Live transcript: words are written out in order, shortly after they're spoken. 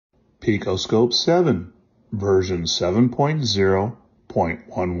Pico 7, version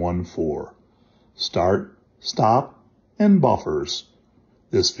 7.0.114. Start, stop, and buffers.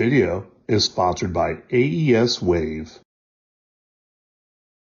 This video is sponsored by AES Wave.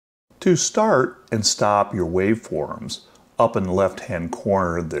 To start and stop your waveforms, up in the left-hand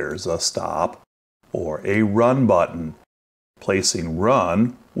corner there's a stop or a run button. Placing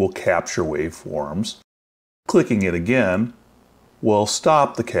run will capture waveforms. Clicking it again will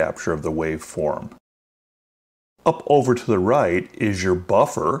stop the capture of the waveform. Up over to the right is your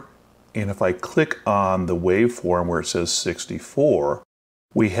buffer, and if I click on the waveform where it says 64,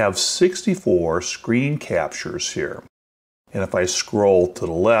 we have 64 screen captures here. And if I scroll to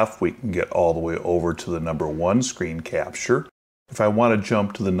the left, we can get all the way over to the number 1 screen capture. If I want to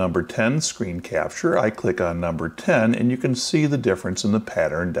jump to the number 10 screen capture, I click on number 10, and you can see the difference in the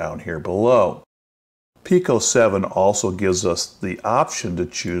pattern down here below. Pico 7 also gives us the option to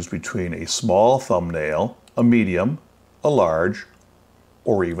choose between a small thumbnail, a medium, a large,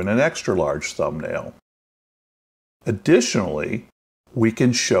 or even an extra large thumbnail. Additionally, we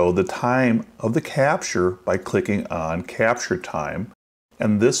can show the time of the capture by clicking on Capture Time,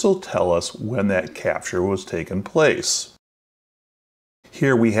 and this will tell us when that capture was taken place.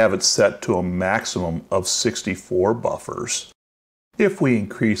 Here we have it set to a maximum of 64 buffers. If we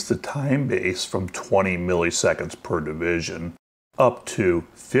increase the time base from 20 milliseconds per division up to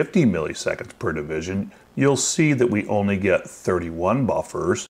 50 milliseconds per division, you'll see that we only get 31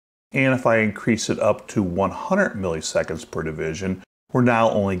 buffers, and if I increase it up to 100 milliseconds per division, we're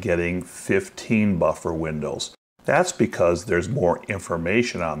now only getting 15 buffer windows. That's because there's more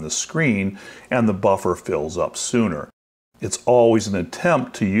information on the screen and the buffer fills up sooner. It's always an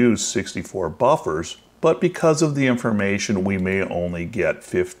attempt to use 64 buffers, but because of the information, we may only get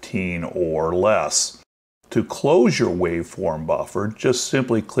 15 or less. To close your waveform buffer, just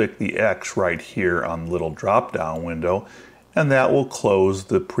simply click the X right here on the little drop-down window, and that will close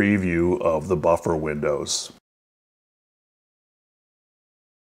the preview of the buffer windows.